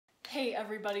Hey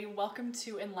everybody, welcome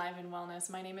to Enliven Wellness.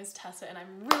 My name is Tessa and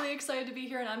I'm really excited to be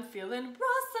here and I'm feeling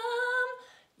awesome.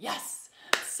 Yes!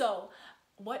 So,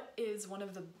 what is one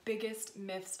of the biggest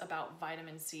myths about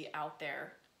vitamin C out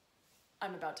there?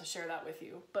 I'm about to share that with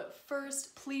you. But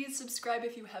first, please subscribe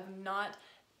if you have not.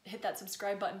 Hit that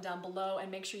subscribe button down below and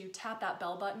make sure you tap that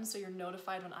bell button so you're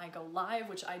notified when I go live,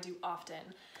 which I do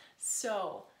often.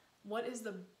 So, what is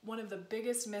one of the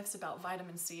biggest myths about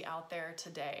vitamin C out there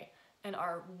today in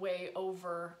our way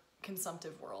over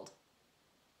consumptive world?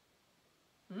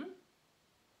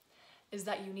 Is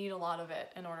that you need a lot of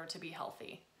it in order to be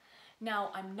healthy. Now,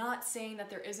 I'm not saying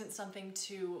that there isn't something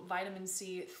to vitamin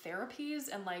C therapies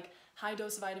and like high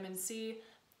dose vitamin C.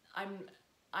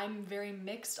 I'm very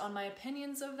mixed on my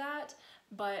opinions of that,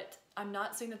 but I'm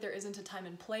not saying that there isn't a time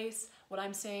and place. What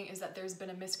I'm saying is that there's been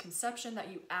a misconception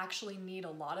that you actually need a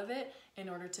lot of it in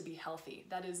order to be healthy.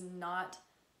 That is not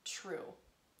true.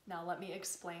 Now let me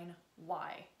explain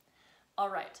why.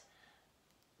 All right,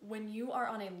 when you are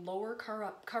on a lower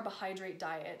carbohydrate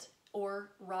diet or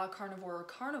raw carnivore or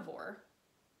carnivore,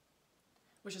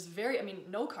 which is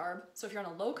no carb. So if you're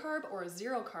on a low carb or a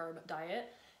zero carb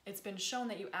diet, it's been shown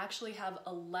that you actually have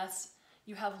less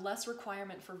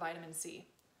requirement for vitamin C.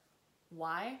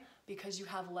 Why? Because you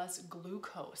have less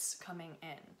glucose coming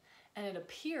in. And it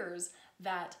appears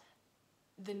that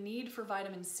the need for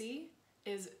vitamin C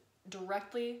is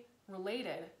directly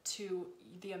related to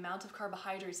the amount of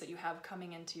carbohydrates that you have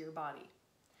coming into your body.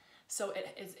 So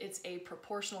it's a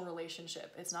proportional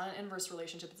relationship. It's not an inverse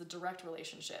relationship, it's a direct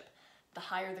relationship. The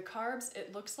higher the carbs,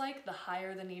 it looks like, the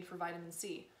higher the need for vitamin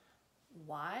C.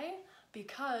 Why?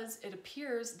 Because it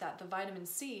appears that the vitamin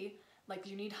C, like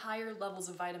you need higher levels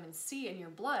of vitamin C in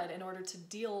your blood in order to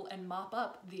deal and mop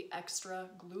up the extra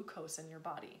glucose in your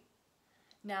body.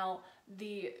 Now,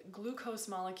 the glucose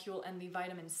molecule and the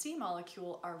vitamin C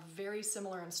molecule are very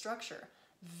similar in structure,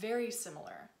 very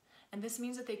similar. And this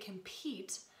means that they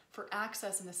compete for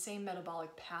access in the same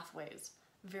metabolic pathways.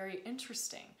 Very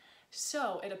interesting.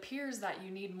 So it appears that you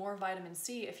need more vitamin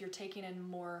C if you're taking in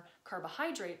more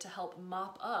carbohydrate to help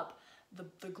mop up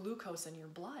the glucose in your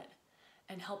blood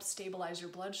and help stabilize your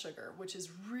blood sugar, which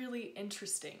is really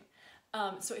interesting.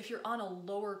 So if you're on a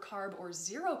lower carb or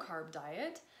zero carb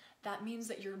diet, that means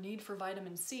that your need for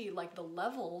vitamin C, like the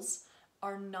levels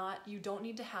are not, you don't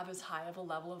need to have as high of a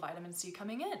level of vitamin C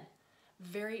coming in.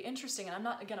 Very interesting. And I'm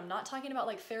not talking about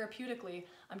like therapeutically,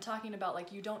 I'm talking about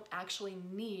like you don't actually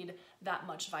need that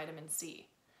much vitamin C.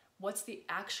 What's the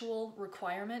actual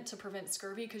requirement to prevent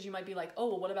scurvy? Because you might be like, oh,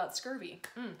 well, what about scurvy?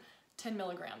 10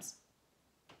 milligrams.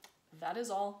 That is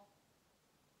all,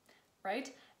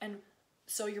 right? And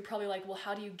so you're probably like, well,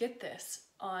 how do you get this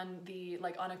on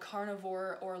a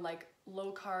carnivore or like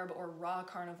low carb or raw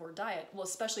carnivore diet? Well,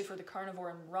 especially for the carnivore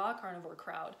and raw carnivore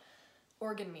crowd,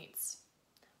 organ meats.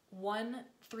 1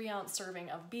 3-ounce serving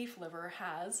of beef liver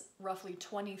has roughly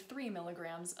 23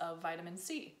 milligrams of vitamin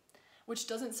C, which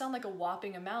doesn't sound like a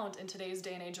whopping amount in today's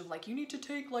day and age of like, you need to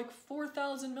take like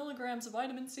 4,000 milligrams of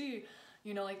vitamin C.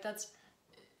 You know, like that's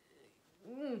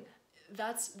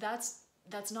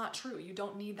not true. You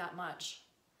don't need that much.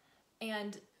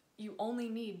 And you only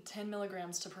need 10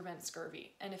 milligrams to prevent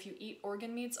scurvy. And if you eat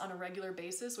organ meats on a regular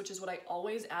basis, which is what I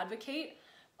always advocate,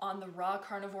 on the raw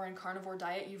carnivore and carnivore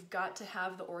diet, you've got to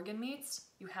have the organ meats.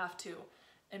 You have to,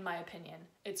 in my opinion.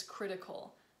 It's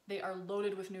critical. They are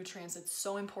loaded with nutrients. It's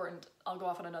so important. I'll go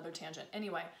off on another tangent.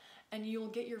 Anyway, and you'll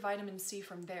get your vitamin C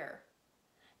from there.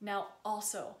 Now,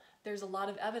 also, there's a lot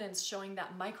of evidence showing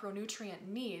that micronutrient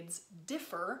needs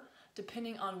differ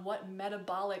depending on what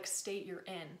metabolic state you're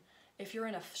in. If you're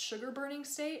in a sugar burning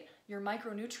state, your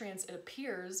micronutrients, it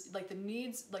appears like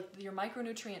your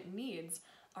micronutrient needs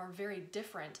are very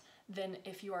different than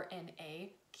if you are in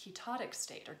a ketotic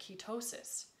state or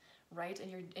ketosis, right?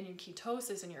 And you're in your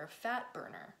ketosis and you're a fat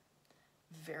burner.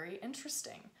 Very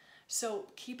interesting. So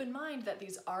keep in mind that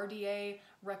these RDA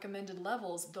recommended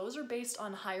levels, those are based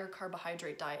on higher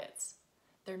carbohydrate diets.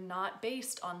 They're not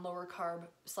based on lower carb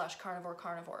 /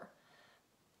 carnivore.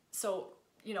 So,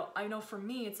 you know, I know for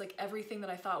me, it's like everything that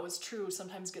I thought was true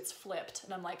sometimes gets flipped.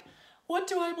 And I'm like, what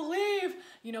do I believe?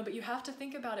 You know, but you have to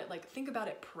think about it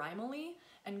primally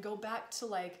and go back to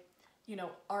like, you know,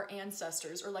 our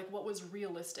ancestors or like what was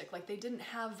realistic. Like they didn't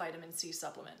have vitamin C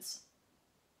supplements,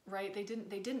 right? They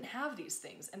didn't have these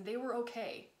things and they were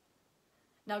okay.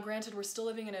 Now, granted, we're still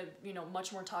living in a, you know,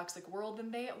 much more toxic world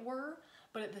than they were,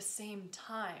 but at the same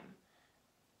time,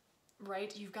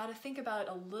 right? You've got to think about it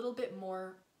a little bit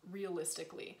more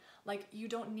realistically. Like you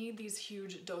don't need these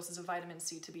huge doses of vitamin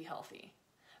C to be healthy.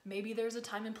 Maybe there's a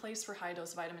time and place for high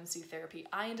dose vitamin C therapy.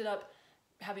 I ended up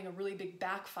having a really big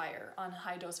backfire on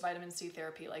high dose vitamin C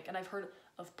therapy. Like, and I've heard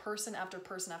of person after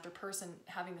person after person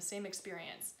having the same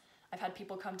experience. I've had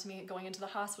people come to me going into the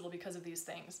hospital because of these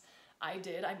things.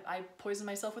 I poisoned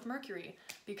myself with mercury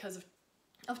because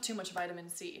of too much vitamin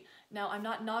C. Now, I'm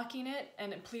not knocking it,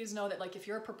 and please know that, like, if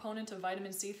you're a proponent of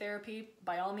vitamin C therapy,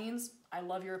 by all means, I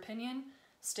love your opinion,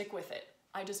 stick with it.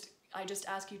 I just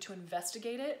ask you to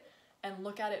investigate it and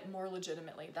look at it more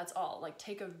legitimately. That's all. Like,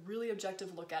 take a really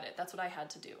objective look at it. That's what I had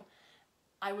to do.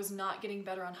 I was not getting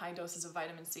better on high doses of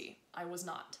vitamin C. I was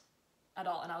not at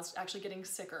all, and I was actually getting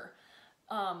sicker.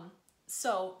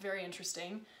 So very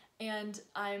interesting. And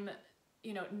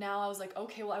now I was like,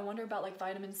 okay, well, I wonder about like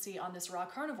vitamin C on this raw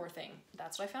carnivore thing.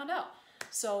 That's what I found out.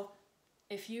 So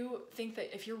if you think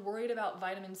that, if you're worried about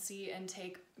vitamin C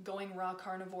intake going raw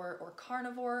carnivore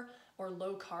or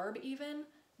low carb even,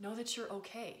 know that you're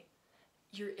okay.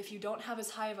 If you don't have as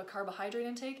high of a carbohydrate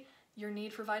intake, your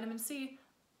need for vitamin C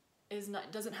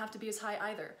doesn't have to be as high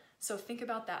either. So think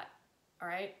about that, all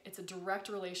right? It's a direct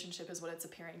relationship is what it's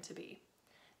appearing to be.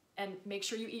 And make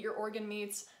sure you eat your organ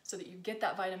meats so that you get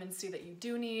that vitamin C that you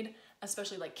do need,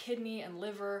 especially like kidney and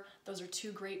liver. Those are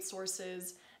two great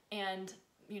sources. And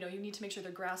you need to make sure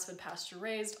they're grass-fed,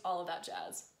 pasture-raised, all of that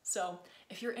jazz. So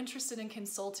if you're interested in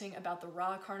consulting about the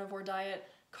raw carnivore diet,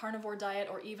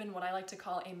 or even what I like to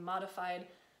call a modified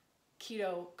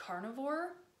keto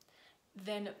carnivore,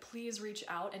 then please reach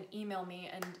out and email me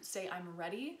and say I'm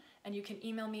ready. And you can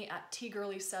email me at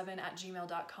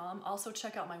tgirly7@gmail.com. Also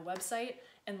check out my website,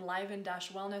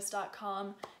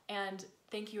 enliven-wellness.com. And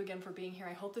thank you again for being here.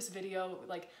 I hope this video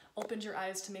opened your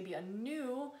eyes to maybe a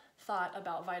new thought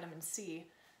about vitamin C.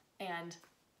 And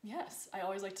yes, I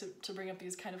always like to bring up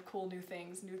these kind of cool new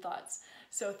things, new thoughts.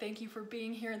 So thank you for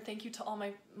being here, and thank you to all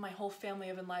my whole family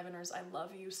of Enliveners. I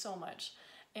love you so much.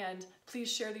 And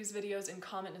please share these videos and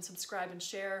comment and subscribe and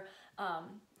share.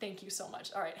 Thank you so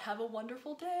much. All right, have a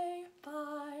wonderful day.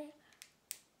 Bye.